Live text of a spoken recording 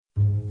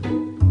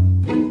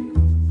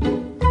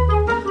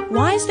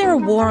is there a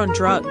war on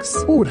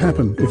drugs? What would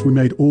happen if we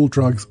made all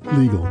drugs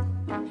legal?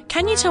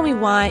 Can You Tell Me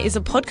Why is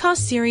a podcast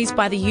series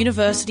by the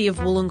University of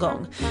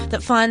Wollongong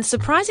that finds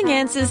surprising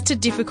answers to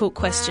difficult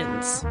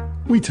questions.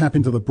 We tap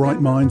into the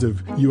bright minds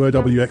of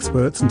UOW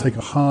experts and take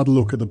a hard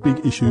look at the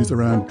big issues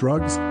around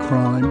drugs,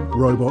 crime,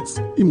 robots,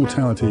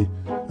 immortality,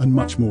 and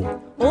much more.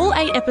 All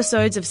 8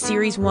 episodes of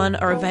Series 1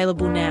 are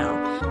available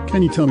now.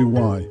 Can You Tell Me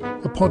Why?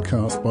 A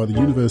podcast by the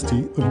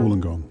University of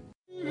Wollongong.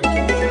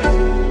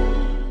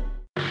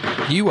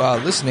 You are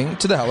listening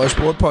to the Hello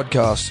Sport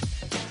podcast.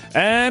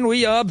 And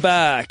we are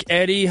back.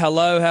 Eddie,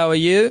 hello, how are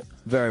you?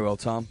 Very well,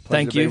 Tom.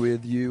 Thank you. To be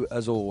with you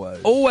as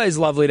always. Always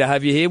lovely to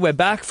have you here. We're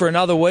back for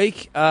another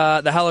week,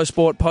 the Hello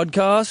Sport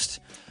podcast.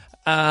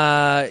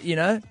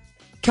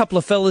 Couple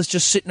of fellas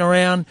just sitting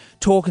around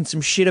talking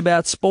some shit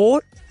about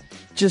sport.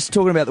 Just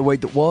talking about the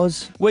week that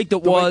was. The week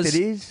that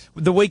is.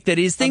 The week that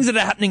is. Things that are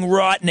happening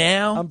right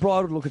now.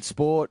 Unbridled look at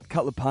sport.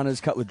 Couple of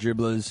punters, couple of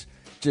dribblers.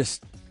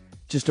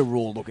 Just a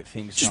raw look at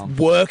things, Just Tom.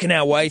 working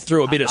our way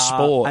through a bit of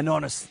sport. An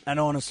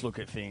honest look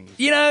at things.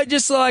 You know,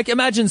 just like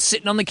imagine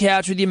sitting on the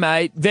couch with your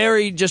mate.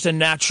 Very just a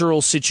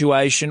natural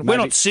situation. We're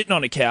not sitting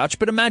on a couch,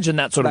 but imagine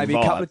that sort of vibe. Maybe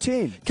a couple of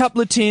tins.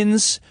 Couple of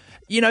tins.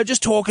 You know,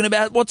 just talking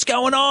about what's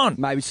going on.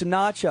 Maybe some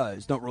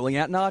nachos. Not ruling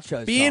out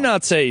nachos. Beer Tom.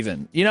 nuts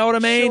even. You know what I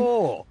mean?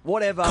 Sure.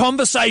 Whatever.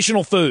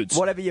 Conversational foods.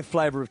 Whatever your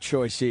flavour of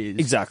choice is.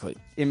 Exactly.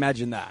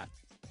 Imagine that.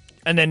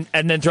 And then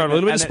throw in a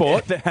little bit of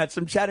sport. They had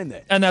some chat in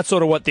there. And that's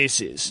sort of what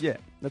this is. Yeah,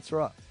 that's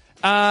right.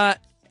 Now,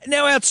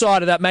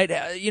 outside of that, mate,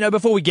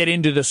 before we get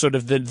into the sort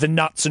of the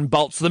nuts and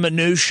bolts, the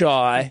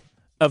minutiae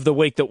of the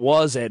week that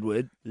was,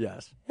 Edward.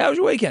 Yes. How was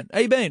your weekend? How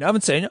you been? I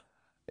haven't seen you.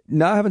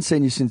 No, I haven't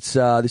seen you since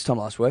this time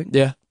last week.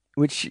 Yeah.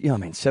 Which,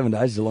 7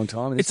 days is a long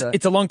time.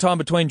 It's a long time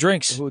between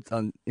drinks.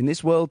 In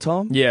this world,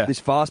 Tom. Yeah. This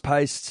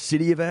fast-paced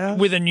city of ours.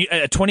 With a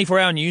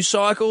 24-hour news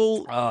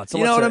cycle. Oh,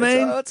 you know what I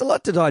mean? It's a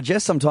lot to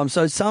digest sometimes.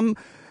 So sometimes...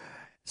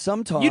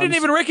 You didn't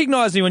even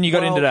recognise me when you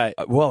got in today.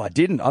 Well, I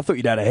didn't. I thought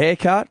you'd had a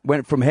haircut.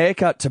 Went from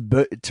haircut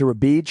to a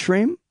beard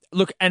trim.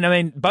 Look, and I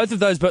mean, both of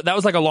those, but that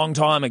was like a long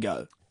time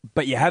ago.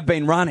 But you have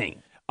been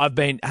running. I've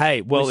been,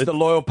 which the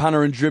loyal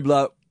punter and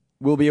dribbler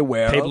will be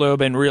aware of. People who have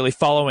been really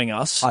following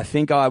us. I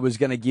think I was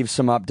going to give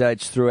some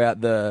updates throughout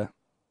the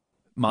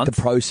month,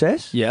 the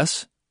process.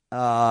 Yes.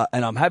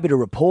 And I'm happy to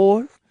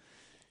report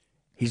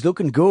he's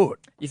looking good.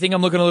 You think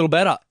I'm looking a little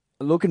better?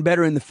 Looking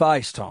better in the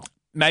face, Tom.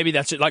 Maybe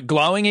that's it, like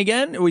glowing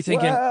again? Are we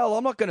thinking? Well,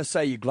 I'm not going to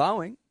say you're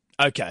glowing.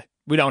 Okay.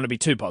 We don't want to be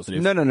too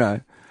positive.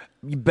 No.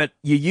 But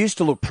you used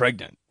to look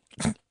pregnant.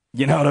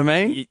 You know what I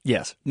mean?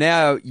 Yes.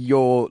 Now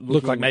you're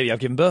look like maybe I've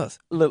given birth.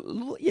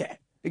 Yeah.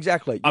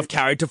 Exactly. I've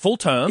carried to full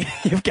term.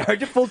 You've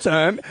carried to full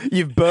term.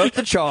 You've birthed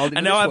a child,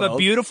 and now I have a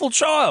beautiful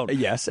child.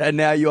 Yes, and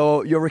now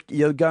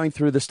you're going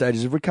through the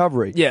stages of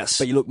recovery. Yes,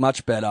 but you look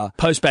much better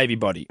post baby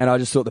body. And I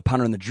just thought the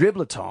punter and the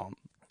dribbler, Tom,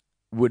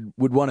 would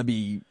want to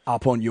be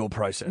up on your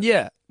process.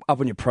 Yeah,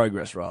 up on your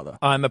progress rather.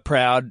 I'm a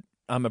proud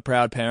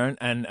parent,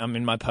 and I'm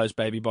in my post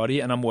baby body,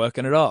 and I'm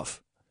working it off.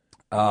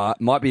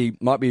 Might be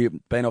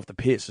being off the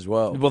piss as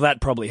well. Well, that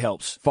probably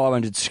helps.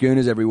 500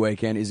 schooners every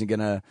weekend isn't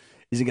gonna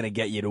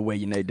get you to where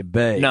you need to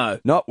be. No.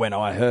 Not when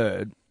I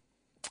heard.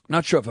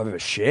 Not sure if I've ever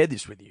shared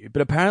this with you,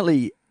 but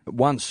apparently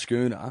one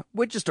schooner,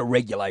 we're just a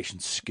regulation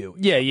school.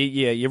 Yeah,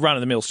 you're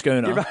run-of-the-mill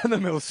schooner. You're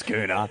run-of-the-mill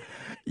schooner.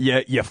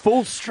 You're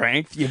full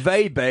strength, you're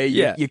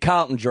VB, you're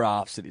Carlton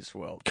Drafts of this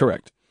world.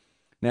 Correct.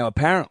 Now,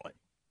 apparently,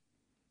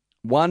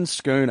 one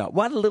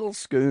little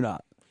schooner,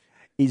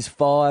 is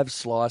 5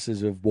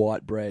 slices of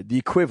white bread, the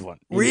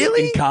equivalent.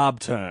 Really? In carb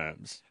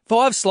terms.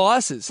 5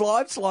 slices?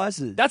 5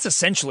 slices. That's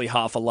essentially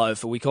half a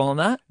loaf. Are we calling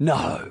that?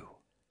 No.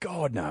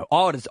 God, no.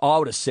 I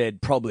would have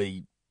said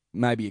probably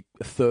maybe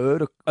a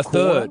third. A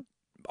third.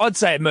 I'd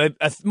say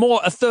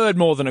a third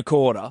more than a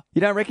quarter. You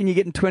don't reckon you're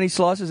getting 20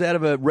 slices out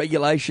of a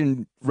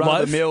regulation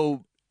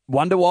run-of-the-mill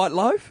Wonder White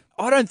loaf?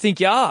 I don't think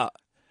you are.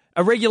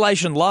 A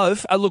regulation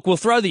loaf. Look, we'll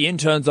throw the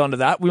interns onto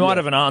that. We might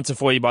have an answer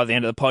for you by the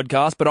end of the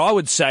podcast, but I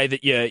would say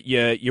that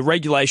your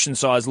regulation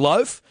size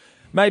loaf,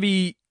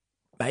 maybe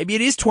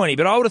it is 20,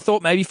 but I would have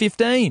thought maybe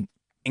 15.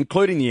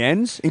 Including the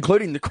ends?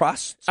 Including the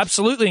crusts?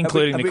 Absolutely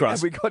including the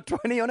crust. Have we got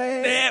 20 on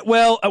air? Yeah,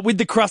 well, with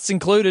the crusts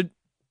included,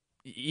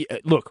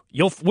 look,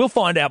 we'll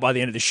find out by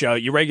the end of the show,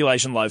 your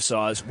regulation loaf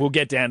size. We'll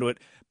get down to it,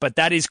 but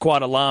that is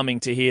quite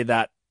alarming to hear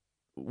that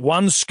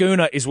one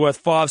schooner is worth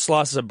 5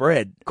 slices of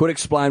bread. Could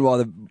explain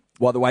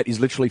why the weight is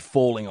literally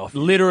falling off.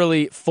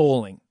 Literally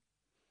falling.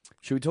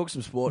 Should we talk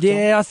some sports?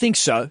 Yeah, I think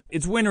so.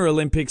 It's Winter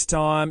Olympics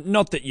time.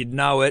 Not that you'd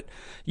know it.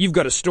 You've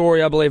got a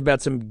story, I believe,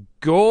 about some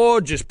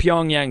gorgeous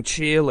Pyongyang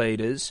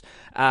cheerleaders.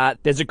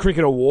 There's a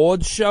cricket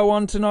awards show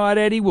on tonight,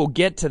 Eddie. We'll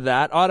get to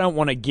that. I don't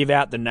want to give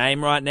out the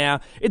name right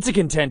now. It's a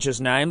contentious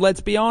name,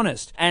 let's be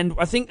honest. And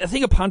I think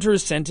a punter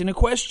has sent in a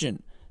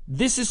question.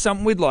 This is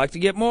something we'd like to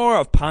get more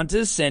of,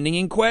 punters sending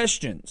in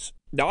questions.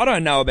 Now, I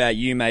don't know about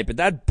you, mate, but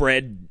that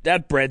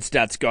bread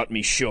stat's got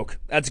me shook.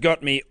 That's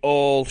got me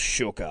all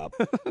shook up.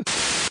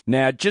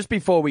 Now, just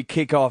before we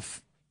kick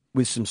off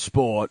with some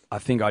sport, I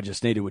think I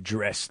just need to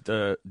address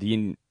the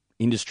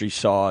industry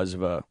size of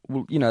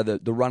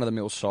the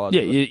run-of-the-mill size.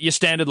 Yeah, of it. your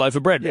standard loaf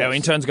of bread. Yes. Our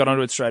interns got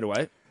onto it straight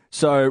away.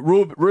 So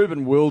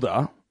Ruben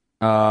Wilder,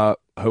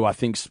 who I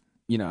think's,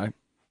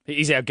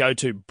 He's our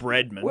go-to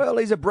breadman. well,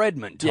 he's a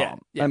breadman, Tom. Yeah,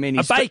 yeah. I mean,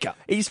 A baker.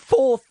 He's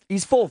fourth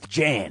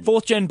gen.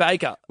 Fourth-gen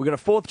baker. We've got a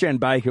fourth-gen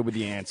baker with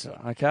the answer,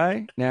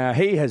 okay? Now,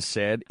 he has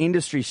said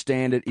industry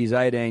standard is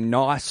 18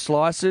 nice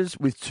slices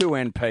with 2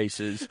 end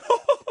pieces.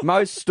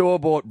 Most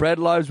store-bought bread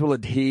loaves will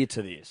adhere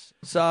to this.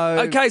 So,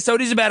 Okay, so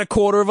it is about a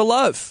quarter of a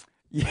loaf.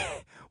 yeah.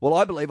 Well,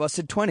 I believe I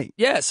said 20.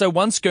 Yeah, so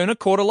 1 schooner,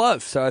 quarter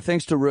loaf. So,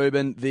 thanks to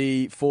Ruben,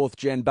 the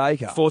fourth-gen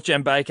baker.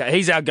 Fourth-gen baker.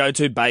 He's our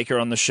go-to baker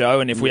on the show,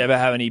 and if we ever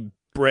have any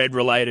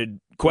bread-related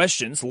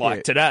questions like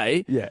Yeah.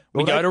 today, Yeah.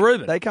 we go to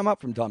Ruben. They come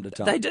up from time to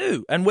time. They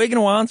do, and we're going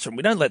to answer them.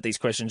 We don't let these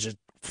questions just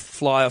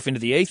fly off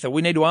into the ether.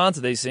 We need to answer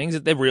these things.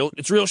 They're real.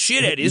 It's real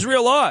shit, Eddie. It's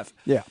real life.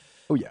 Yeah.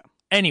 Oh, yeah.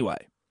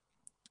 Anyway,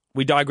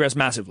 we digress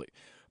massively.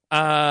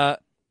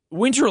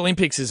 Winter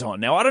Olympics is on.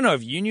 Now, I don't know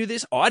if you knew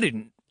this. I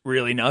didn't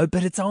really know,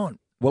 but it's on.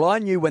 Well, I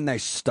knew when they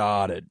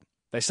started.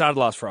 They started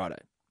last Friday.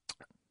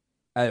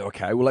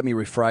 Okay, well, let me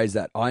rephrase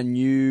that. I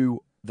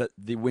knew that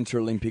the Winter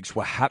Olympics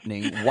were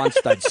happening once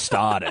they'd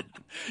started.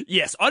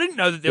 Yes, I didn't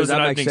know that there was Does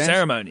an that make opening sense?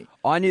 ceremony.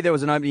 I knew there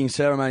was an opening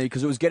ceremony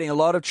because it was getting a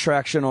lot of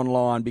traction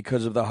online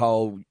because of the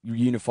whole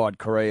unified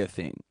Korea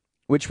thing,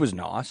 which was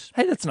nice.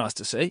 Hey, that's nice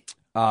to see.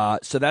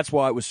 So that's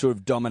why it was sort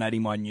of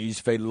dominating my news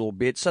feed a little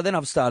bit. So then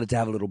I've started to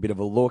have a little bit of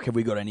a look. Have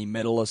we got any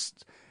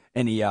medalists,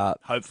 any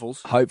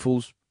Hopefuls,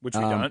 hopefuls? which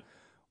we don't.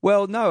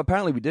 Well, no,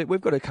 apparently we did.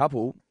 We've got a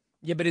couple.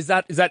 Yeah, but is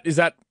that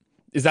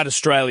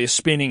Australia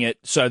spinning it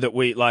so that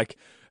we like?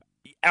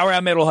 Are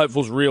our medal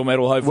hopefuls real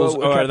medal hopefuls,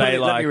 or are they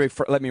like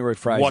let me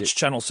rephrase watch it.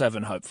 Channel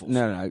 7 hopefuls?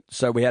 No.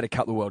 So we had a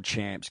couple of world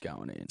champs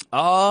going in.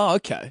 Oh,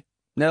 okay.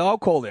 Now I'll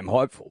call them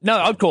hopeful. No,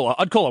 I'd call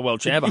a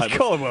world champ. a You'd hopeful.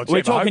 call a world We're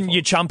champ a talking hopeful.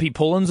 your Chumpy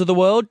Pullens of the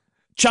world.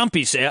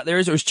 Chumpy's out there, or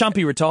is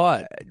Chumpy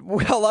retired?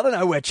 Well, I don't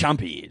know where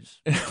Chumpy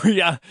is.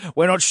 Yeah,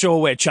 we're not sure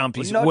where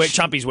Chumpy's Not where sh-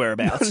 Chumpy's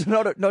whereabouts.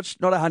 not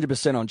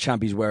 100% on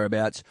Chumpy's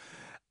whereabouts.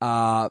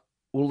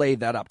 We'll leave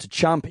that up to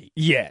Chumpy.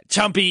 Yeah,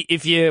 Chumpy.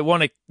 If you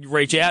want to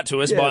reach out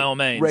to us, by all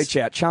means, Reach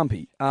out,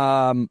 Chumpy.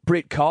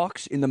 Britt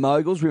Cox in the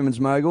moguls, women's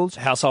moguls.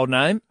 Household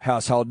name.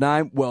 Household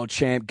name, world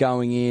champ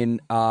going in,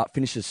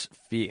 finishes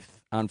 5th.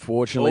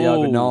 Unfortunately, Ooh.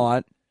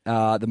 overnight,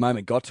 the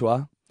moment got to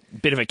her.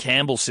 Bit of a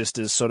Campbell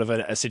sisters sort of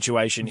a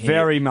situation here.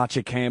 Very much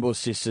a Campbell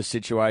sisters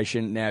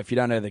situation. Now, if you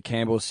don't know who the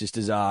Campbell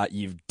sisters are,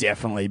 you've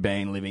definitely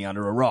been living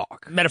under a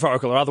rock.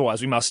 Metaphorical or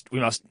otherwise, we must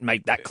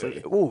make that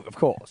clear. Oh, of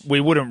course. We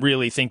wouldn't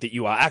really think that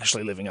you are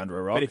actually living under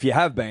a rock. But if you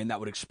have been,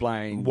 that would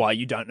explain why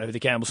you don't know who the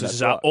Campbell sisters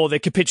That's are, right. or their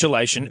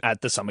capitulation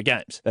at the Summer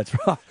Games. That's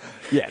right.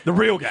 Yeah, the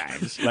real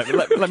games.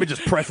 Let me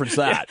just preference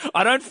that.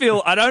 I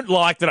don't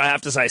like that I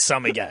have to say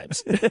Summer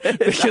Games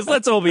because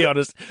let's all be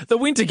honest, the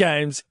Winter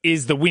Games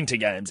is the Winter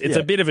Games. It's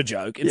Yeah. a bit of a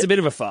joke. It's a bit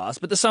of a farce,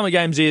 but the Summer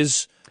Games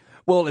is,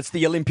 Well, it's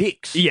the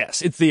Olympics.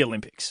 yes, it's the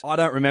Olympics. I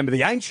don't remember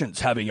the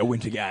ancients having a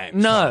winter games.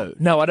 No,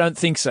 I don't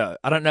think so.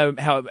 I don't know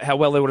how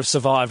well they would have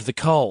survived the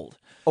cold.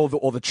 Or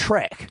the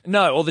Trek.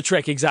 No, or the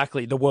trek,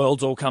 exactly. The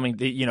world's all coming,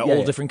 Yeah.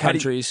 all different How do you-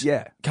 countries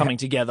yeah. coming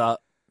together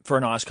for a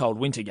nice cold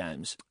Winter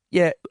Games.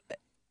 Yeah.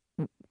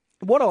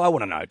 What I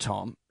want to know,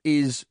 Tom,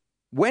 is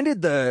when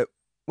did the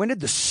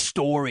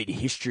storied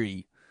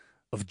history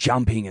of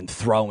jumping and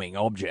throwing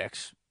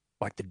objects,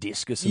 like the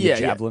discus and the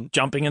javelin,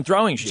 Jumping and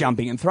throwing shit.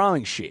 jumping and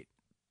throwing shit?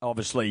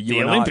 Obviously,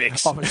 The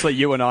Olympics. Obviously,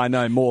 you and I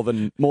know more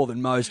than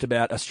most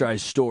about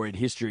Australia's storied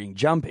history in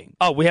jumping.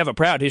 Oh, we have a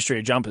proud history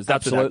of jumpers.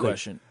 That's without Absolutely.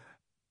 question.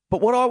 But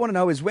what I want to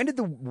know is when did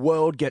the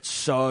world get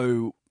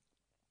so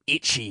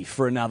itchy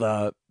for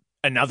another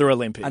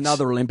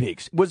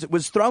Olympics.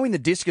 Was throwing the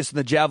discus and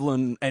the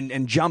javelin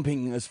and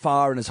jumping as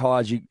far and as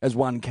high as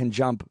one can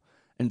jump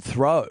and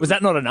throw. Was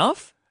that not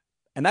enough?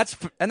 And that's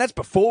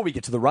before we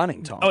get to the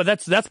running, Tom. Oh,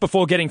 that's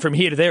before getting from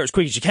here to there as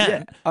quick as you can.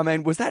 yeah. I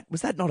mean, was that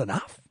not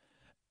enough?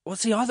 Well,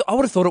 see, I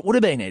would have thought it would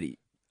have been, Eddie.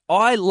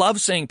 I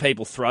love seeing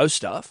people throw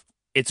stuff.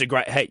 It's a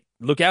great, hey,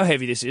 look how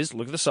heavy this is.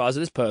 Look at the size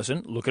of this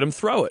person. Look at them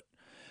throw it.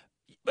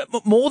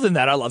 But more than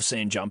that, I love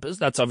seeing jumpers.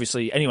 That's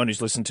obviously, anyone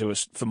who's listened to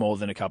us for more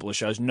than a couple of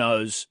shows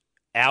knows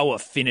our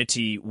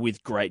affinity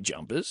with great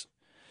jumpers.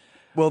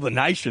 Well, the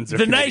nation's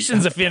The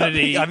nation's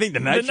affinity. I think the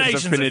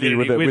nation's affinity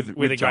with a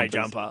great jumpers.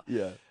 jumper.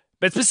 Yeah.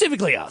 But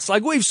specifically us,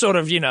 like we've sort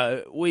of,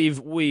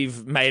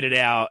 we've made it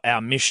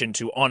our mission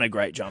to honour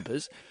great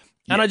jumpers.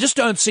 And I just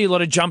don't see a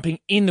lot of jumping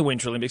in the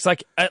Winter Olympics.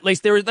 Like, at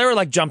least there are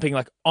like jumping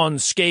like on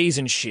skis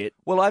and shit.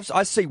 Well,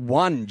 I see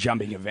one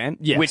jumping event,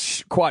 Yes.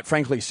 which quite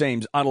frankly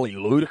seems utterly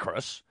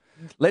ludicrous.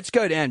 Let's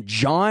go down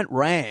giant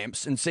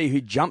ramps and see who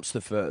jumps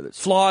the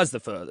furthest. Flies the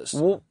furthest.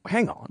 Well,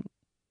 hang on.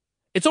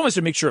 It's almost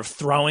a mixture of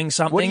throwing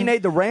something What do you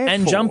need the ramp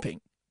and for? jumping.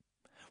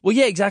 Well,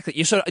 yeah, exactly.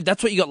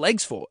 That's what you got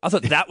legs for. I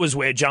thought that was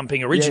where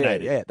jumping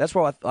originated. Yeah. That's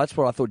what I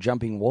thought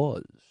jumping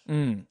was.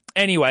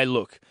 Anyway,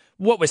 look,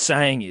 what we're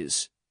saying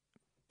is,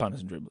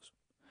 punters and dribblers,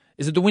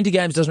 is that the Winter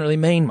Games doesn't really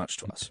mean much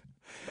to us.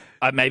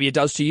 Maybe it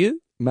does to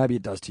you. Maybe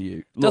it does to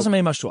you. Doesn't Look,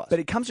 mean much to us. but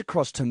it comes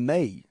across to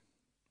me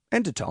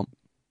and to Tom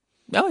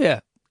Oh,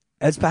 yeah.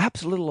 as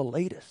perhaps a little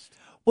elitist.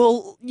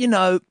 Well, you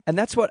know, And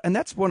that's what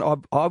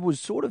I was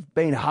sort of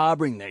been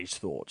harbouring these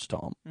thoughts,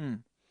 Tom.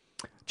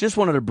 Just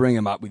wanted to bring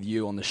them up with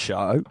you on the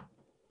show.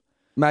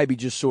 Maybe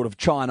just sort of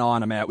try and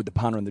iron them out with the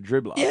punter and the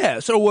dribbler. yeah,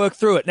 sort of work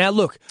through it. Now,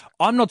 look,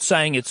 I'm not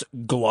saying it's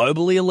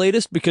globally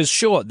elitist because,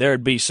 sure,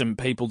 there'd be some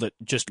people that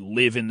just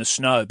live in the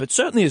snow. But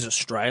certainly as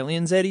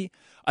Australians, Eddie,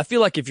 I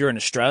feel like if you're an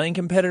Australian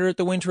competitor at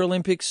the Winter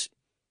Olympics,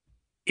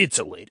 it's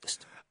elitist.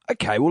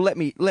 Okay, well let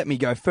me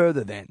go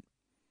further then.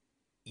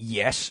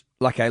 Yes,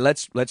 okay,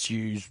 let's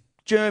use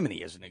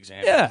Germany as an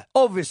example. Yeah.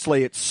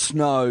 Obviously, it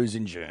snows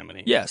in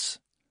Germany. Yes.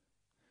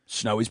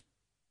 Snow is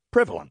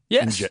prevalent.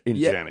 Yes. in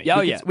Yeah. Germany.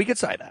 Yeah, We could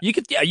say that. You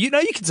could, yeah, you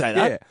could say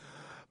that. Yeah.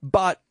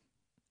 But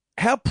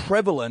how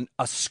prevalent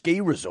are ski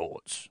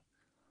resorts?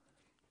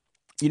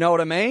 You know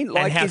what I mean?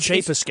 how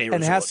cheap are ski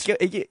And how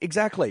resorts?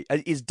 exactly.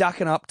 Is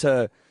ducking up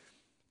to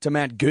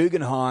Mount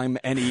Guggenheim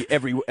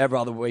every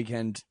other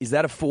weekend, is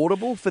that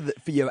affordable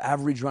for your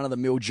average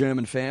run-of-the-mill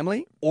German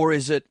family? Or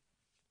is it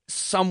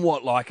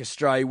somewhat like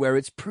Australia where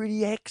it's pretty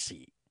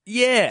exy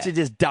Yeah. to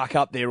just duck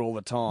up there all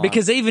the time?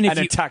 Because even if and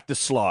you attack the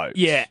slopes.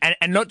 Yeah,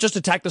 and not just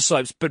attack the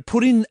slopes, but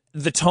put in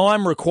the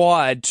time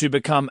required to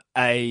become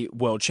a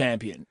world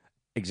champion.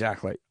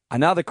 Exactly.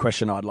 Another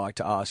question I'd like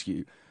to ask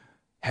you,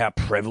 how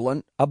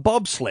prevalent are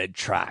bobsled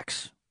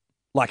tracks?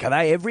 Like, are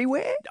they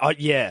everywhere?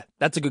 Yeah,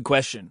 that's a good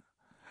question.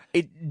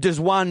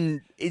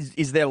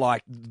 Is there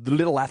like the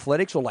little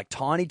athletics or like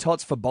tiny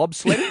tots for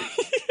bobsledding?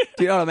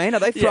 Do you know what I mean? Are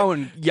they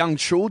throwing young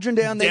children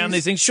down there? Down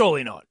these things?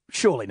 Surely not.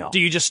 Surely not. Do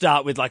you just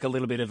start with like a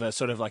little bit of a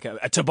sort of like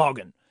a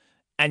toboggan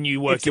and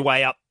you work your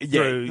way up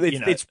through,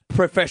 it's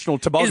professional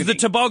toboggan. Is the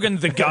toboggan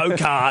the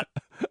go-kart,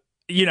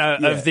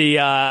 of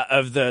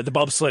the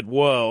bobsled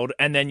world,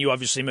 and then you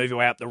obviously move your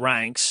way up the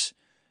ranks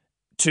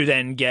to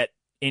then get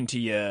into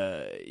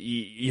your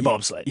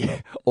bobsled.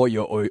 Yeah. Or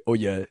your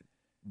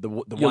the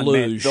one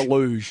luge. man, the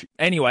luge.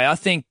 Anyway, I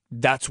think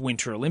that's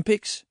Winter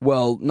Olympics.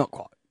 Well, not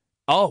quite.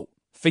 Oh,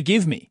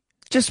 forgive me.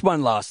 Just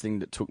one last thing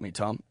that took me,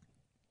 Tom,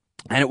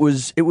 and it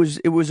was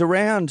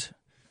around.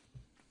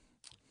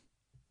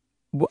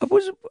 It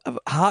was a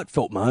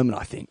heartfelt moment,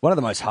 I think. One of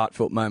the most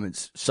heartfelt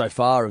moments so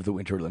far of the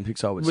Winter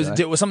Olympics, I would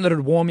say. Was something that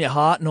would warm your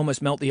heart and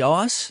almost melt the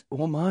ice?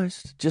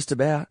 Almost, just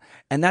about.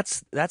 And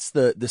that's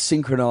the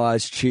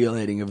synchronized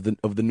cheerleading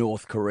of the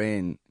North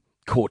Korean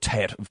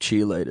quartet of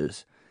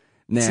cheerleaders.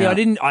 Now, See,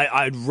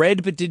 I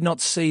read but did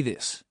not see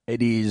this.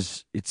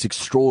 it's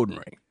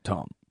extraordinary,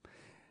 Tom.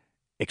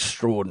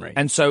 Extraordinary.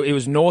 And so it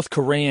was North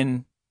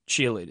Korean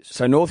cheerleaders.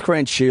 So North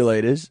Korean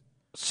cheerleaders.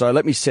 So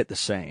let me set the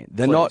scene.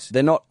 They're Please.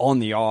 not on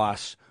the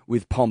ice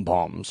with pom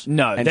poms.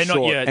 No, they're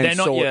not your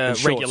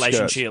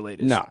regulation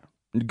cheerleaders. No,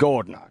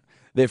 God no.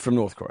 They're from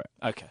North Korea.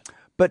 Okay.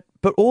 But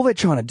all they're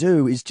trying to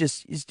do is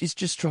just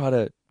try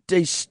to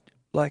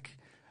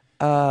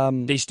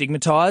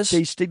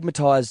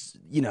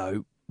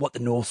destigmatize. What the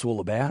North's all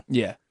about.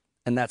 Yeah.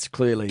 And that's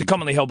clearly The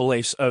commonly held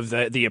beliefs of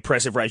the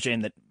oppressive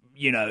regime that,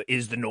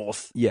 is the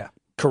North yeah.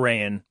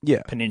 Korean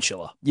Yeah.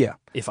 peninsula, Yeah.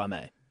 if I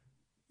may.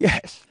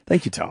 Yes.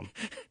 Thank you, Tom.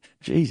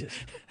 Jesus.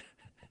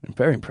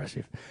 Very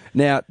impressive.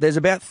 Now, there's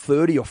about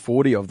 30 or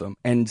 40 of them,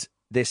 and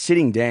they're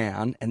sitting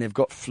down, and they've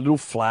got little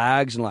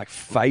flags and, like,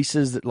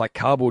 faces, like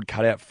cardboard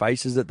cutout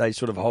faces that they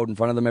sort of hold in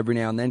front of them every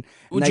now and then.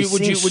 And they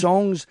sing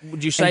songs.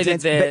 Would you say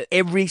that but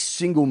every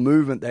single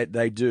movement that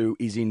they do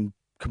is in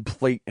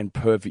complete and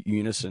perfect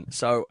unison.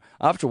 So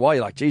after a while,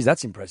 you're like, geez,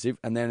 that's impressive.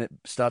 And then it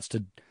starts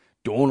to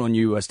dawn on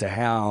you as to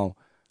how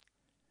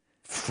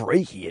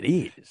freaky it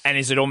is. And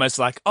is it almost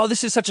like, oh,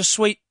 this is such a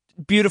sweet,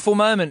 beautiful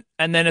moment?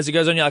 And then as it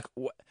goes on, you're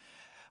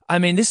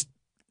like, this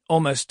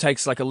almost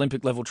takes like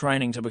Olympic level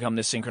training to become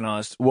this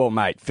synchronized. Well,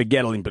 mate,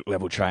 forget Olympic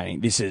level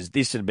training. This would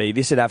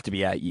have to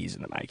be 8 years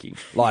in the making.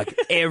 Like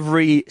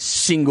every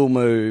single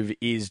move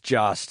is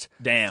just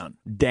down.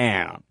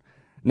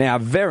 Now,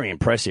 very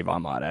impressive, I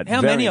might add. How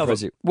very many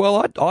impressive. of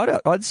them?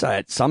 Well, I'd say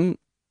it's some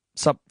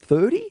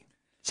 30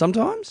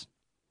 sometimes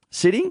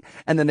sitting,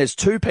 and then there's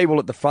two people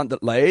at the front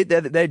that lead.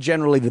 They're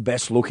generally the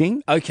best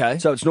looking. Okay.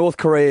 So it's North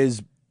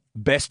Korea's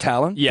best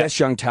talent, Yeah. best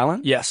young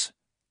talent. Yes.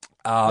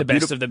 The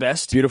best of the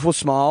best. Beautiful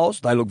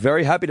smiles. They look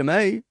very happy to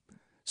me.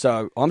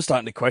 So I'm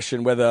starting to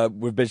question whether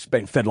we've just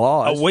been fed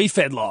lies. Are we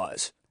fed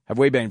lies? Have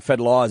we been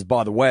fed lies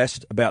by the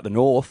West about the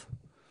North?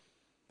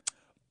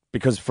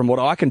 Because from what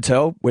I can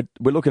tell, we're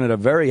looking at a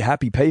very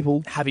happy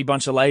people Happy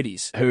bunch of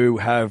ladies. who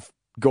have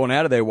gone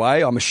out of their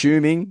way, I'm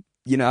assuming,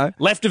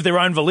 Left of their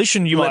own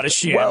volition, you might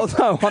assume. Well,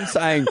 no, I'm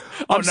saying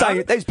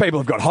no? these people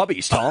have got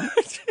hobbies, Tom.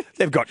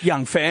 They've got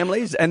young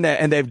families, and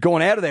they've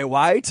gone out of their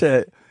way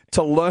to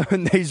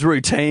learn these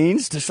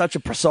routines to such a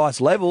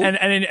precise level. And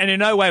in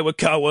no way were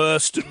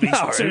coerced to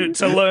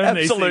learn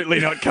these absolutely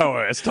things. not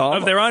coerced, Tom.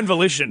 Of their own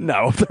volition.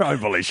 No, of their own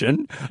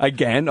volition.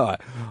 Again, I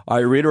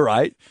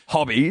reiterate,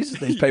 hobbies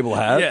these people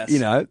have.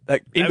 Yes.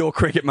 Like indoor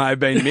cricket may have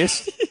been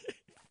missed,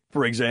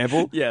 for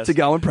example, Yes. to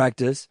go and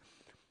practice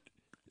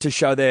to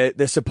show their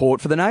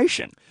support for the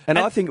nation. And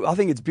I think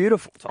it's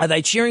beautiful, Tom. Are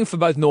they cheering for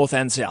both North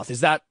and South?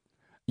 Is that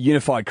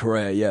Unified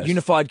Korea, yes.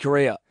 Unified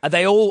Korea. Are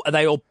they all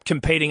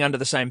competing under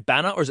the same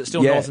banner, or is it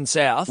still North and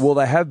South? Well,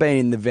 they have been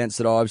in the events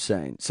that I've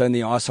seen. So in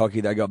the ice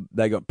hockey, they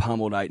got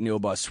pummeled 8-0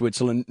 by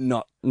Switzerland.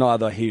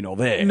 Neither here nor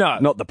there. No.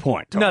 Not the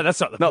point, Tom. No,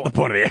 that's not the point. Not the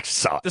point of the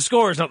exercise. The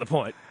score is not the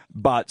point.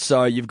 But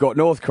so you've got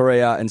North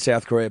Korea and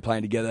South Korea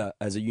playing together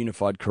as a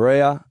unified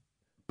Korea.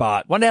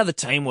 But Wonder how the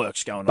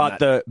teamwork's going on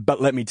that.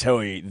 But let me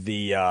tell you,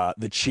 the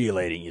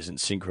cheerleading isn't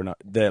synchronized.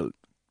 They're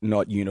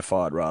not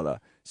unified, rather.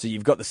 So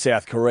you've got the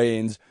South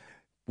Koreans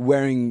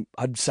wearing,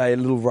 I'd say, a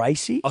little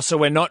racy. Oh, so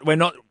we're not.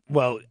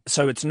 Well,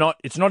 so it's not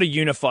a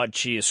unified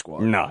cheer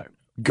squad. No,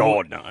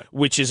 God no.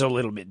 Which is a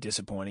little bit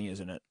disappointing,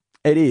 isn't it?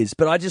 It is,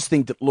 but I just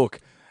think that, look,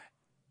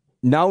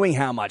 knowing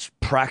how much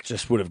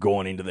practice would have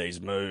gone into these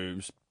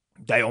moves,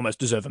 they almost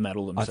deserve a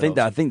medal themselves.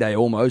 I think they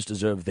almost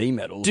deserve the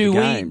medal.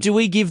 Do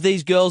we give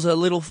these girls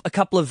a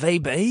couple of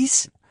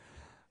VBs?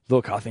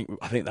 Look, I think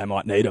they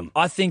might need them.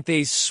 I think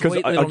these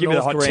sweet I'll little give you the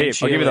North hot Korean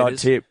tip. I'll give you the hot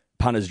cheerleaders- tip.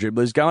 Punters,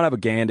 dribblers, go and have a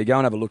gander. Go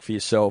and have a look for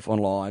yourself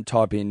online.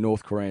 Type in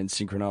North Korean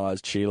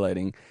synchronized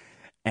cheerleading,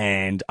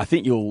 and I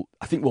think we'll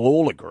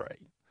all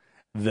agree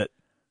that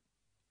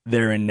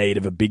they're in need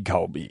of a big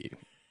cold beer.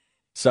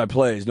 So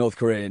please, North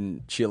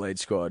Korean cheerlead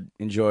squad,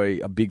 enjoy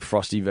a big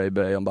frosty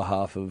VB on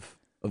behalf of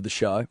the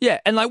show. Yeah,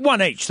 and like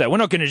one each though. We're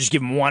not going to just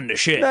give them one to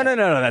share. No,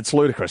 that's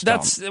ludicrous,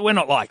 Tom. We're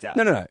not like that.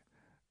 No.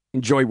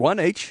 Enjoy one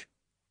each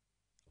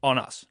On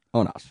us.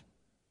 on us.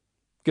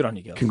 Good on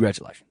you, girls.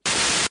 Congratulations.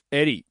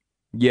 Eddie,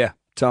 Yeah,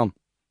 Tom.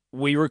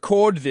 we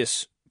record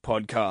this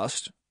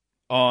podcast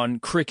on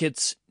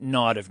cricket's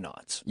night of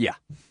nights. Yeah,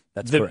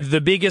 that's correct. The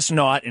biggest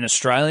night in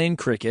Australian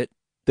cricket,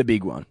 The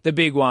big one. the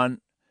big one.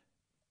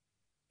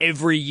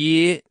 Every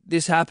year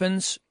this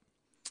happens.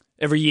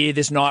 Every year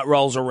this night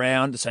rolls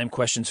around, the same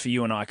questions for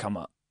you and I come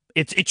up.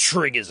 It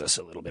triggers us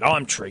a little bit.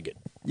 I'm triggered,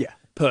 Yeah.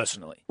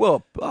 personally.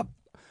 Well,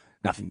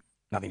 nothing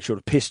short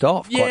of pissed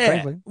off, quite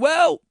frankly.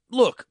 Well,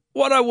 look,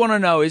 what I want to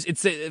know is,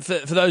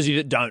 for those of you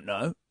that don't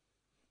know,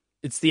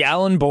 it's the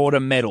Alan Border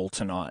Medal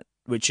tonight,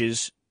 which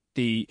is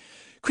the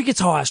cricket's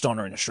highest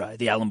honour in Australia,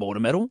 the Alan Border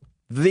Medal.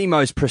 The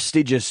most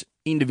prestigious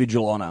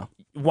individual honour.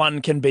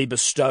 One can be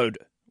bestowed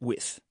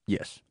with.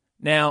 Yes.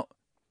 Now,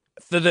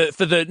 for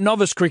the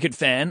novice cricket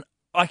fan,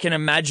 I can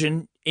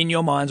imagine in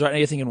your minds right now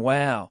you're thinking,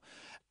 wow,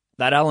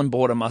 that Alan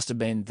Border must have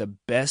been the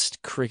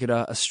best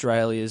cricketer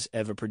Australia's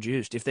ever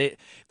produced. If they're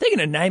going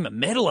to name a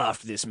medal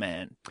after this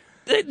man,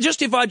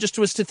 if I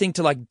was to think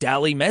to like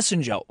Dally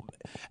Messenger,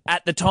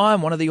 at the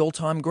time, one of the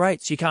all-time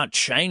greats. You can't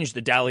change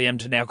the Dally M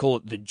to now call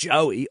it the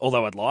Joey,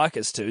 although I'd like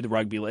us to, the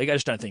rugby league. I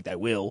just don't think they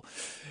will.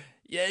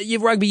 Yeah,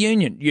 your rugby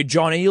union, your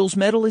John Eales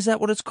medal, is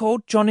that what it's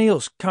called? John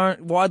Eales,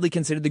 widely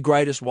considered the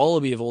greatest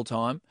wallaby of all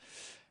time.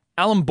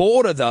 Alan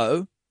Border,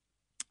 though,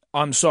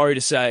 I'm sorry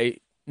to say,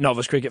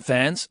 novice cricket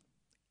fans,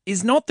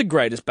 is not the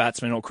greatest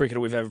batsman or cricketer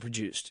we've ever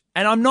produced.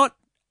 And I'm not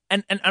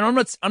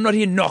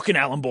here knocking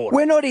Alan Border.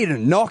 We're not here to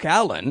knock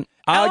Alan.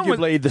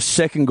 Arguably the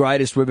second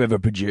greatest we've ever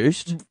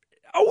produced.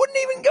 I wouldn't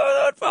even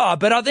go that far,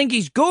 but I think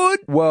he's good.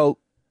 Well,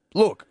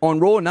 look,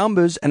 on raw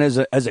numbers and as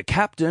a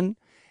captain,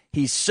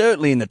 he's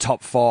certainly in the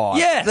top 5.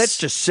 Yes. Let's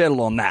just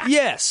settle on that.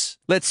 Yes.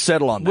 Let's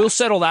settle on that. We'll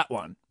settle that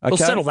one. We'll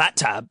Okay. settle that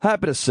tab.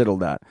 Happy to settle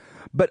that.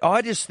 But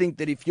I just think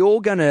that if you're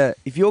gonna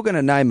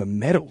name a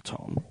medal,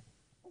 Tom,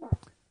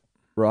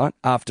 right,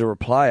 after a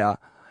player,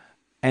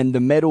 and the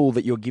medal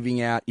that you're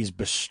giving out is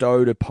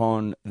bestowed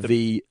upon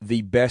the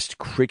best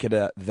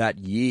cricketer that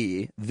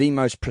year, the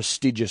most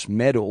prestigious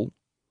medal,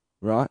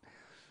 right?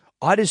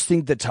 I just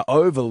think that to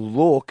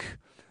overlook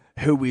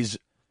who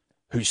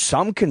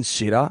some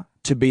consider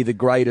to be the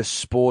greatest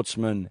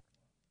sportsman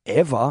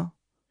ever,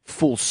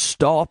 full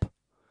stop,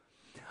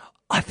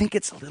 I think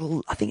it's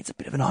a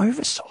bit of an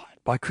oversight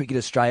by Cricket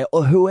Australia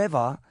or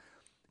whoever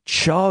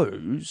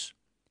chose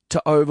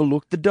to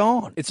overlook the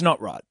Don. It's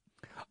not right.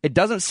 It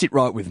doesn't sit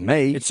right with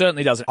me. It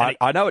certainly doesn't.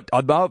 I know it.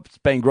 I know it's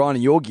been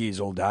grinding your gears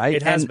all day.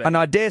 It has been. And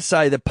I dare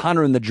say the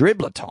punter and the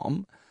dribbler,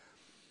 Tom,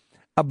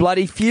 are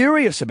bloody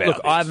furious about Look,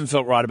 this. I haven't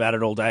felt right about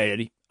it all day,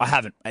 Eddie. I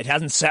haven't. It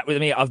hasn't sat with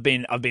me. I've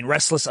been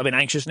restless. I've been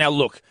anxious. Now,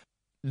 look,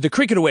 the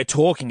cricketer we're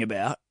talking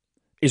about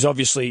is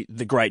obviously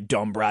the great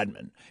Don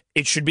Bradman.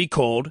 It should be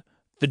called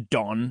the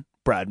Don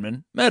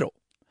Bradman Medal.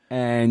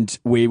 And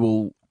we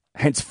will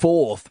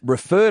henceforth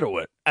refer to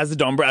it as the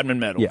Don Bradman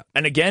Medal. Yeah.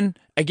 And again,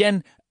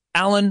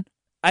 Alan,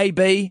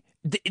 AB,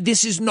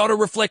 this is not a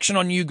reflection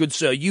on you, good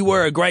sir. You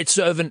were a great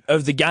servant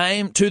of the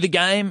game, to the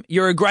game.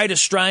 You're a great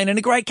Australian and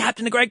a great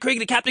captain, a great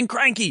cricketer, Captain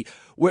Cranky.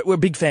 We're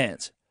big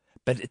fans.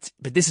 But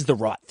this is the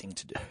right thing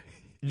to do.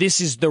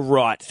 This is the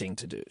right thing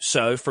to do.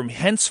 So from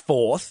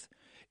henceforth,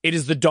 it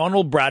is the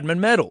Donald Bradman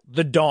Medal.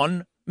 The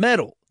Don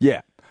Medal.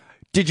 Yeah.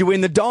 Did you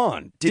win the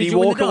Don? Did he you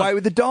win walk the Don? away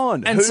with the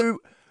Don? And who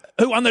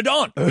won the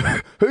Don?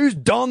 Who's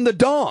Don the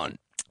Don?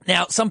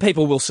 Now, some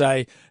people will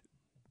say,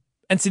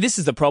 and see, this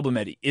is the problem,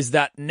 Eddie, is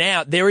that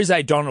now there is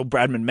a Donald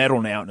Bradman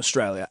Medal now in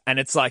Australia, and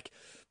it's like,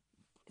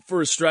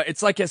 for Australia,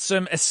 it's like a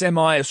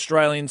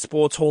semi-Australian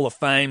Sports Hall of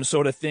Fame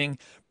sort of thing,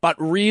 but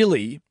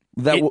really,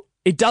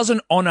 it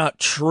doesn't honour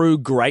true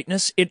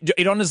greatness.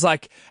 It honours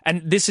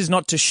and this is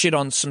not to shit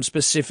on some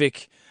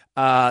specific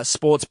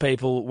sports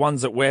people,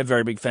 ones that we're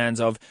very big fans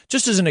of.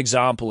 Just as an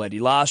example, Eddie,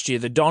 last year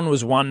the Don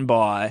was won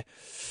by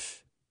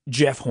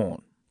Jeff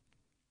Horn.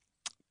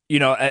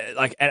 And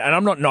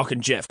I'm not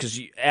knocking Jeff because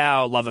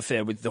our love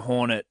affair with the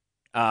Hornet,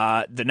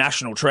 the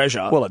national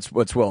treasure. Well, it's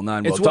well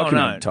known. It's well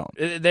known. Tom.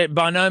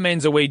 By no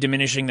means are we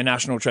diminishing the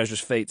national treasure's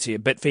feats here,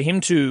 but for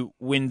him to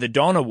win the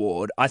Don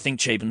Award, I think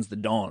cheapens the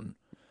Don.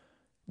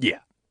 Yeah,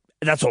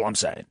 that's all I'm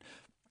saying.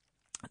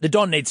 The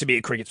Don needs to be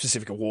a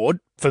cricket-specific award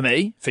for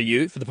me, for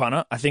you, for the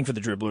punter. I think for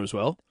the dribbler as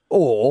well.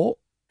 Or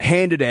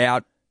handed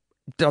out.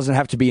 Doesn't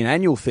have to be an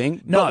annual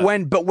thing.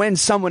 No. But when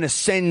someone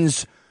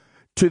ascends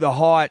to the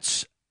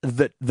heights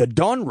that the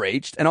Don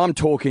reached, and I'm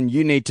talking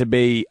you need to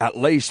be at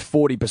least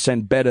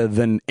 40% better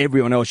than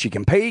everyone else you're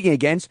competing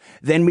against,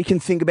 then we can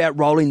think about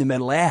rolling the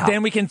medal out.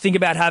 Then we can think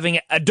about having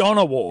a Don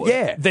Award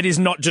that is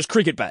not just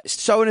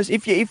cricket-based. So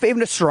if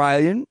even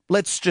Australian,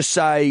 let's just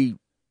say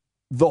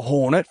the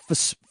Hornet,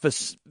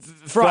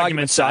 for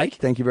argument's sake,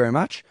 thank you very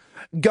much,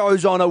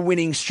 goes on a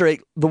winning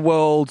streak the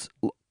world,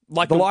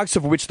 the likes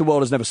of which the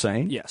world has never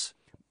seen. Yes.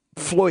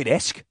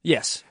 Floyd-esque.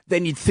 Yes.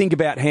 Then you'd think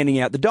about handing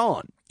out the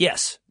Don.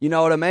 Yes. You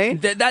know what I mean?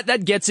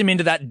 That gets him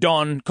into that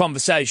Don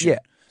conversation. Yeah.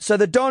 So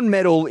the Don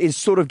medal is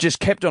sort of just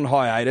kept on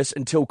hiatus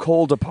until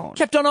called upon.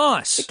 Kept on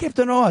ice. Kept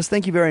on ice,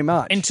 thank you very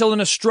much. Until an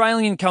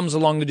Australian comes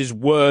along that is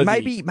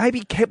worthy.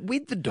 Maybe kept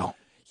with the Don.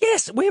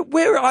 Yes.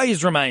 Where are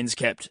his remains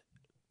kept?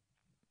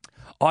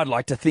 I'd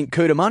like to think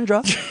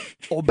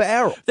Cootamundra or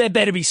Barrel. They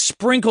better be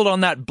sprinkled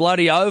on that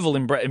bloody oval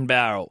in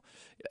Barrel.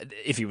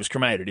 If he was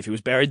cremated. If he was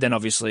buried, then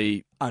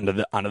obviously under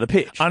the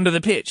pitch. Under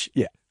the pitch.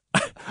 Yeah.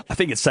 I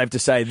think it's safe to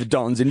say the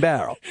Don's in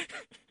Barrel.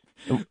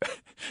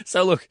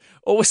 So look,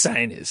 all we're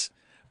saying is,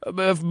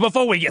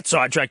 before we get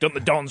sidetracked on the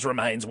Don's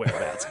remains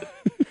whereabouts,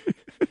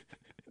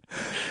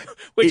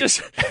 we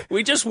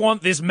just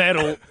want this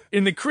medal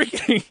in the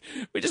cricketing.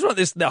 We just want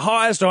the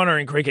highest honour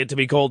in cricket to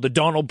be called the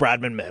Donald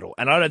Bradman Medal,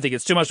 and I don't think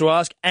it's too much to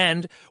ask.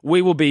 And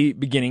we will be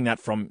beginning that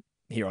from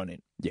here on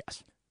in.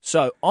 Yes.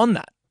 So on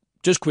that,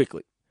 just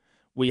quickly,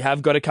 we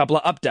have got a couple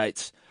of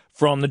updates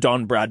from the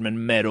Don Bradman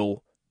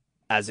Medal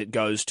as it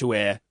goes to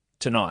air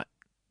tonight.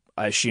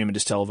 I assume it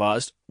is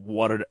televised.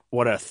 What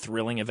a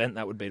thrilling event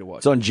that would be to watch.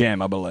 It's on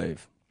Jam, I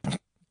believe.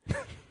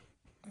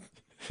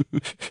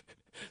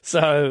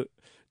 So,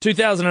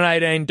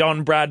 2018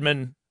 Don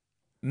Bradman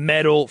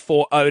Medal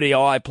for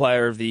ODI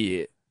Player of the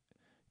Year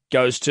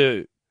goes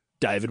to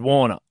David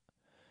Warner.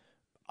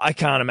 I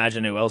can't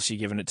imagine who else you're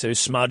giving it to.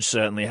 Smudge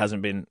certainly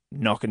hasn't been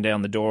knocking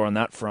down the door on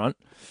that front.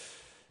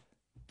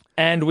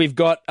 And we've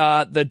got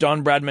the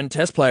Don Bradman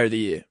Test Player of the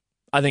Year.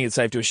 I think it's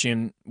safe to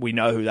assume we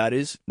know who that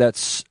is.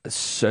 That's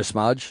Sir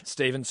Smudge.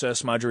 Stephen Sir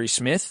Smudgery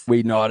Smith.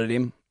 We knighted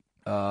him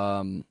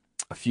a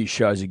few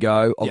shows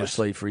ago,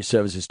 obviously for his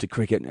services to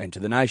cricket and to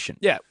the nation.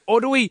 Yeah. Or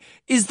do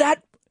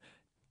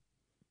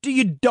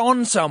you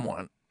don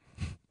someone?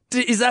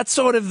 Is that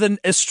sort of the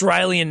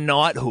Australian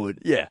knighthood?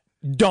 Yeah.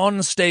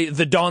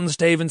 The Don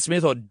Stephen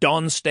Smith or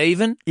Don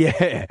Stephen?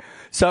 Yeah.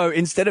 So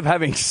instead of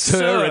having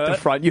Sir at the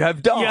front, you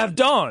have Don. You have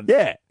Don.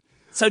 Yeah.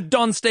 So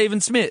Don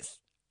Stephen Smith.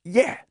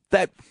 Yeah.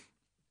 That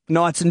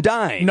Knights and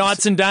Danes.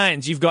 Knights and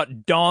Danes. You've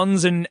got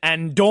Dons and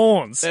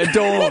Dawns.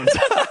 Dawns.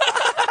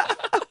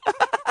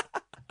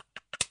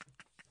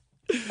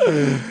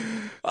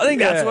 I think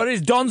that's what it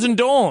is. Dons and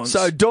Dawns.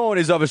 So Dawn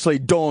is obviously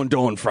Dawn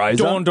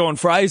Fraser. Dawn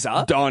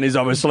Fraser. Don is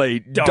obviously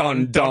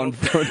Don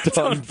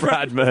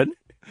Bradman.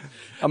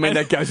 I mean,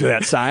 that goes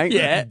without saying.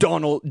 Yeah.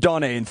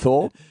 Don Ian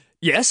Thorpe.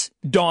 Yes,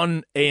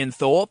 Don Ian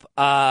Thorpe.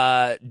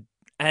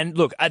 And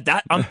look, at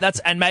that,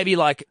 and maybe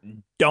like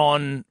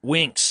Don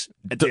Winks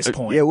at this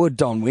point. Yeah, well,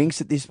 Don Winks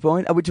at this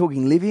point. Are we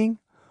talking living?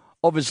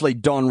 Obviously,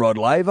 Don Rod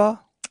Laver.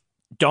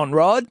 Don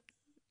Rod.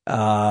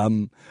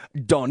 Don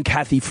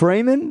Cathy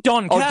Freeman.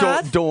 Don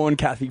Cath. Dawn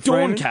Cathy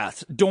Freeman.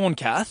 Dawn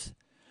Cath.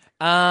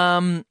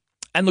 And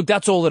look,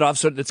 that's all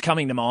that that's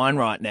coming to mind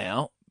right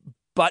now.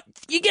 But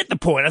you get the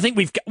point. I think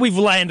we've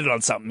landed on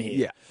something here.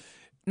 Yeah.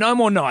 No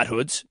more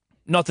knighthoods.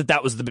 Not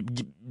that was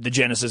the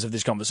genesis of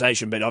this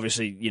conversation, but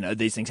obviously,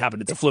 these things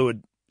happen. It's a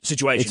fluid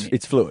situation.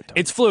 It's fluid.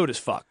 It's fluid as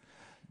fuck.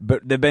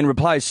 But they've been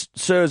replaced.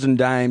 Sirs and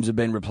dames have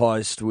been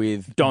replaced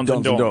with Dons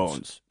and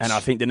Dawns. And I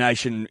think the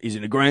nation is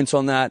in agreement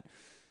on that.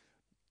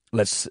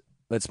 Let's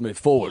move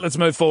forward. Let's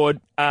move forward.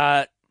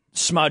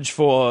 Smudge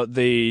for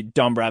the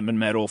Don Bradman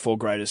Medal for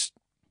greatest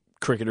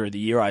cricketer of the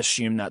year. I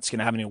assume that's going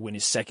to happen. He'll win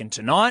his second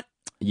tonight.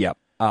 Yep.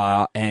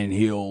 And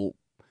he'll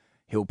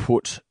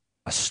put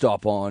a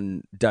stop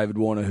on David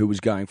Warner, who was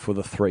going for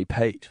the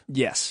three-peat.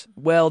 Yes.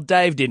 Well,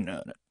 Dave didn't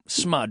earn it.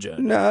 Smudge earned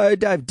it. No,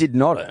 Dave did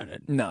not earn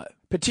it. No.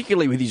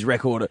 Particularly with his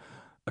record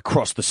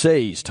across the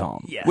seas,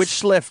 Tom. Yes.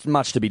 Which left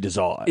much to be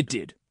desired. It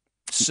did.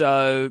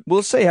 So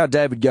we'll see how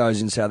David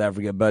goes in South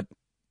Africa, but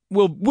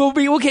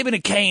we're keeping a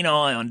keen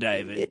eye on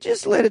David. Yeah,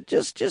 just let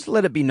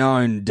it be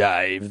known,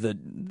 Dave, that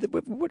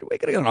we're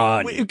got an eye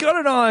on you. We've got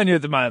an eye on you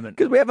at the moment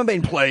because we haven't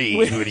been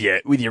pleased with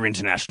your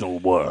international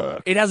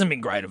work. It hasn't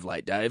been great of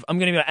late, Dave. I'm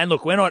going to be, and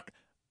look, we're not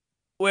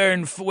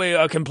we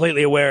are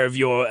completely aware of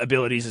your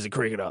abilities as a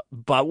cricketer,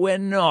 but we're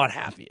not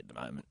happy at the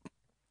moment.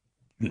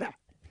 No.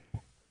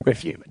 We're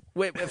fuming.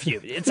 We're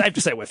fuming. It's safe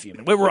to say we're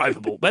fuming. We're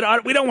ropeable,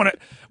 but we don't want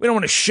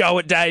to show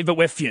it, Dave. But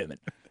we're fuming,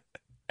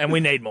 and we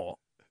need more.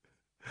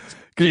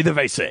 Because you're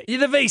the VC.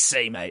 You're the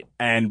VC, mate.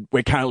 And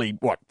we're currently,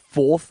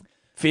 4th,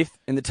 5th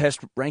in the test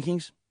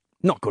rankings?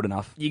 Not good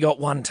enough. You got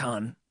 1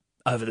 ton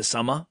over the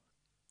summer.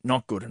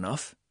 Not good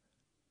enough.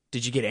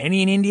 Did you get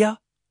any in India?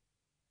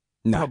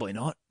 No. Probably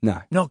not.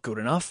 No. Not good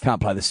enough.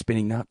 Can't play the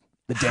spinning nut.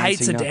 The dancing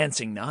Hates a nut.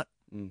 dancing nut.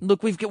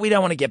 Look, we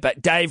don't want to get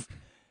back. Dave,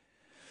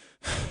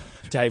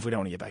 we don't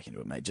want to get back into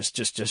it, mate.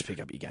 Just pick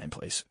up your game,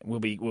 please. We'll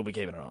be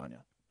keeping an eye on you.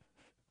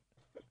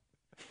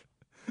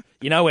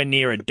 You know we're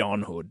near a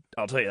Don Hood.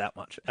 I'll tell you that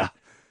much.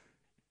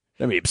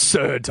 That'd be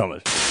absurd,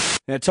 Thomas.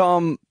 Now,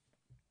 Tom,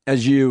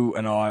 as you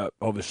and I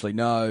obviously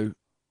know,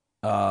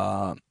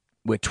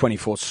 we're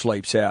 24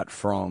 sleeps out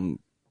from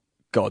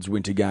God's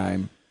winter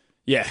game.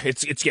 Yeah,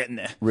 it's getting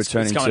there.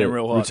 Returning it's coming in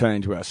real hot.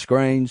 Returning to our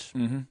screens.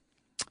 Mm-hmm.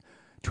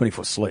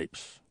 24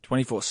 sleeps.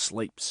 24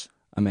 sleeps.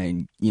 I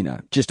mean,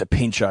 just a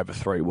pinch over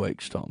 3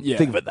 weeks, Tom. Yeah.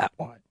 Think of it that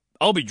way.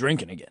 I'll be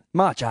drinking again.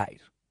 March 8.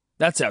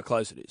 That's how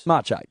close it is.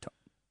 March 8, Tom.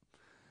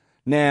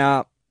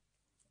 Now,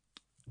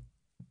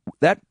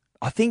 that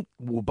I think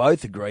we'll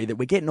both agree that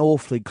we're getting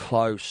awfully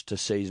close to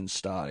season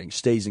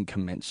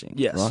commencing.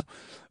 Yes. Right?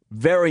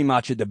 Very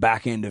much at the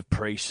back end of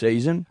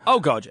pre-season.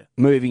 Oh, God, yeah.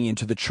 Moving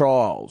into the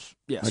trials.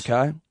 Yes.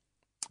 Okay?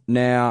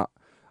 Now,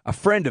 a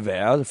friend of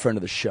ours, a friend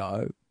of the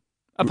show,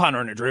 A punter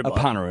and a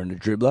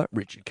dribbler.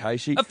 Richard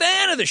Casey. A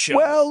fan of the show.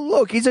 Well,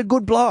 look, he's a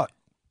good bloke.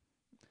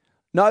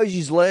 Knows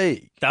his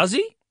league. Does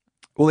he?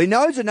 Well, he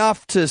knows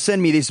enough to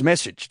send me this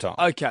message, Tom.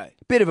 Okay.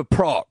 Bit of a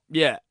prop.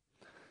 Yeah.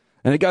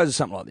 And it goes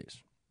something like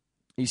this.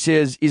 He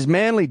says, is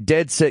Manly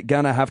dead set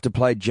going to have to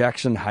play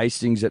Jackson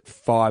Hastings at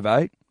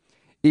 5'8"?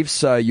 If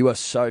so, you are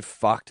so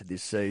fucked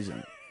this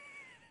season.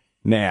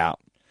 Now,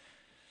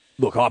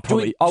 look, I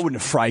wouldn't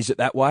have phrased it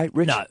that way,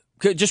 Rich. No.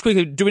 Just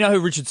quickly, do we know who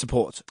Richard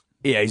supports?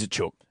 Yeah, he's a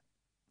chook.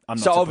 I'm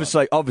not So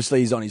surprised. obviously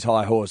he's on his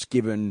high horse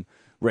given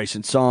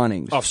recent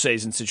signings.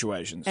 Off-season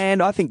situations.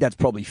 And I think that's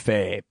probably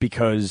fair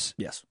because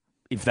Yes.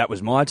 if that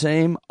was my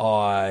team,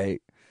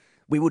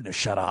 we wouldn't have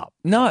shut up.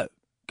 No.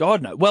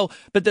 God, no. Well,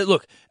 but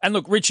look,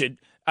 Richard,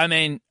 I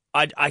mean,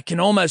 I can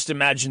almost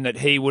imagine that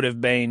he would have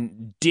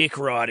been dick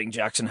riding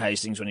Jackson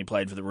Hastings when he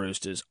played for the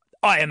Roosters.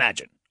 I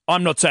imagine.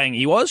 I'm not saying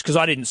he was because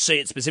I didn't see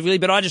it specifically,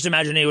 but I just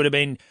imagine he would have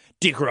been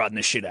dick riding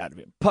the shit out of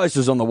him.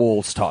 Posters on the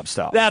walls type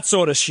stuff. That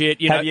sort of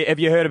shit. Have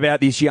you heard about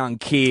this young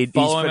kid?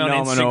 Follow He's him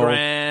on phenomenal.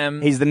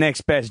 Instagram. He's the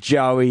next best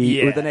Joey.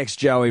 Yeah. Or the next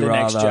Joey, The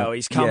rather. next Joey.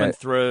 He's coming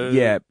through.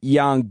 Yeah,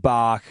 young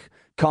buck,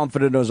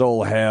 confident as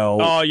all hell.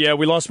 Oh, yeah,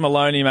 we lost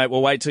Maloney, mate.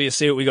 Well, wait till you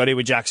see what we got here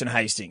with Jackson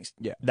Hastings.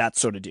 Yeah. That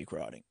sort of dick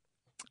riding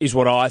is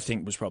what I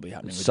think was probably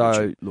happening with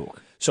Richard.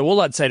 Look. So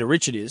all I'd say to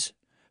Richard is,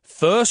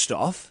 first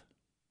off,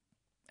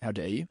 how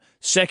dare you?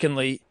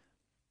 Secondly,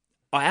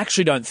 I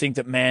actually don't think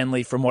that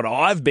Manly, from what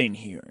I've been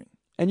hearing...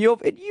 And you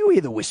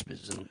hear the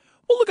whispers.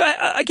 Well, look,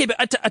 I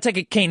take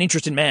a keen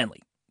interest in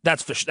Manly.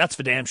 That's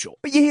for damn sure.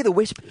 But you hear the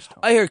whispers, Tom.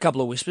 I hear a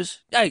couple of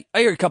whispers. Hey,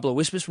 I hear a couple of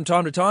whispers from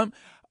time to time.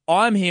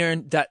 I'm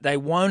hearing that they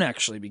won't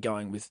actually be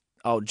going with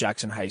old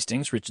Jackson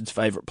Hastings, Richard's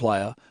favourite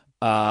player,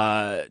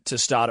 to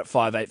start at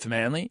 5'8" for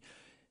Manly.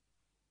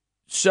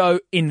 So,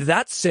 in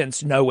that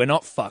sense, no, we're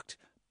not fucked.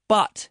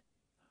 But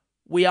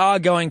we are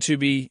going to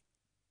be,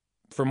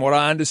 from what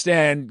I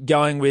understand,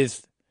 going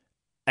with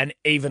an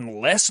even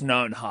less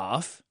known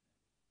half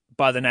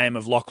by the name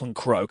of Lachlan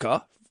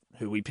Croker,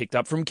 who we picked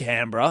up from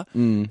Canberra,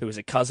 who is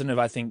a cousin of,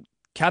 I think,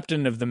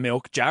 captain of the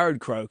Milk,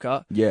 Jared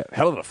Croker. Yeah,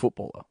 hell of a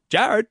footballer.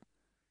 Jared,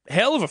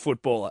 hell of a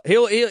footballer.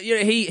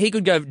 He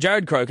could go.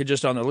 Jared Croker,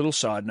 just on a little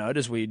side note,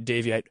 as we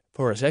deviate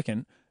for a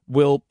second,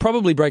 will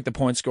probably break the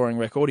point scoring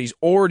record. He's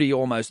already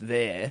almost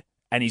there,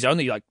 and he's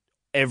only like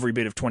every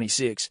bit of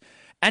 26,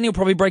 and he'll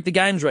probably break the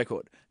games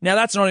record. Now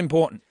that's not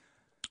important.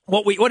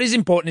 What is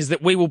important is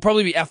that our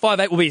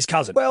 5'8" will be his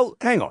cousin. Well,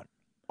 hang on.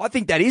 I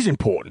think that is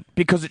important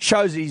because it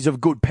shows he's of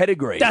good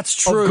pedigree. That's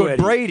true. Of good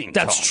Eddie. breeding.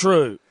 That's Tom.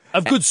 true.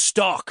 Of good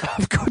stock.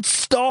 Of good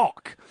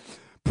stock.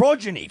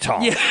 Progeny,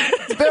 Tom. Yeah.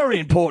 It's very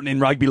important in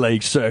rugby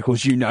league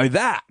circles. You know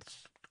that.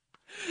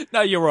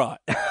 No, you're right.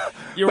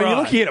 You're when right.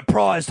 you're looking at a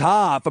prized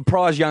half, a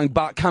prized young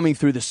buck coming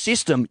through the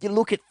system, you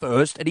look at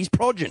first at his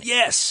progeny.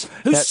 Yes.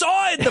 Who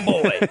sired the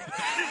boy?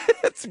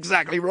 That's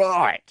exactly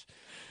right.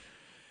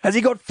 Has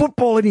he got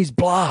football in his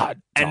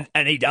blood? Tom?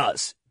 and he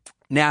does.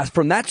 Now,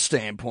 from that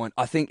standpoint,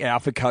 I think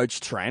Alpha Coach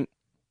Trent,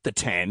 the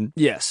 10,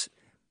 Yes.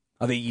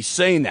 I think he's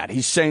seen that.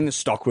 He's seen the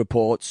stock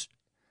reports.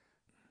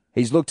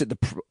 He's looked at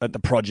the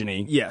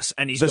progeny. Yes.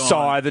 And he's the gone,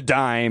 sire, the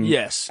dame.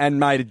 Yes. And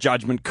made a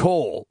judgment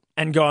call.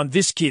 and gone,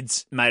 this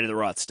kid's made of the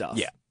right stuff.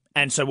 Yeah.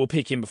 And so we'll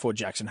pick him before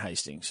Jackson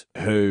Hastings.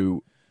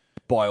 Who,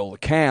 by all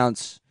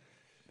accounts,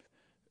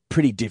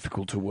 pretty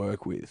difficult to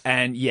work with.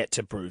 And yet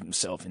to prove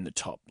himself in the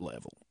top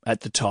level,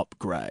 at the top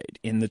grade,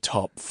 in the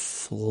top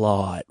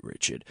flight,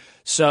 Richard.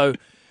 So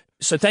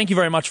thank you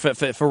very much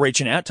for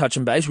reaching out,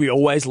 touching base. We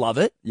always love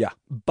it. Yeah.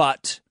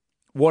 But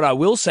what I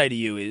will say to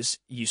you is,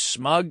 you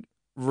smug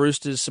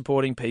Roosters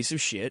supporting piece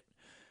of shit,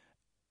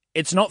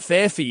 it's not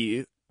fair for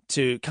you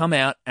to come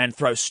out and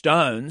throw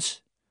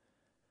stones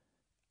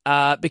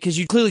because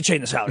you clearly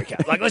cheated the salary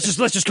cap. Like, let's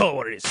just call it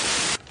what it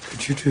is.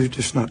 Could you two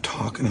just not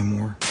talk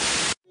anymore?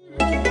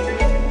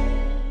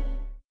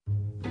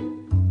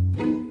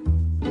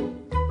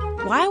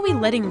 Why are we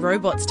letting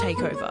robots take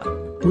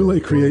over? Will they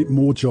create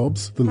more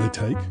jobs than they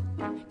take?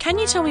 Can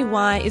You Tell Me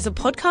Why is a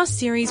podcast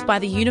series by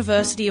the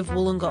University of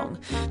Wollongong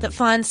that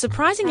finds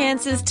surprising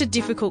answers to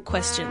difficult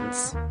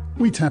questions.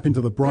 We tap into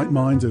the bright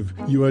minds of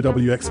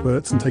UOW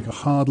experts and take a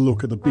hard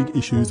look at the big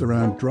issues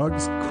around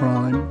drugs,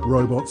 crime,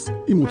 robots,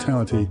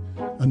 immortality,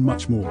 and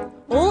much more.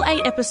 All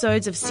 8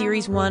 episodes of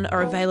Series 1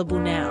 are available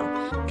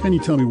now. Can You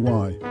Tell Me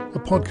Why? A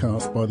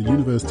podcast by the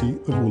University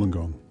of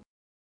Wollongong.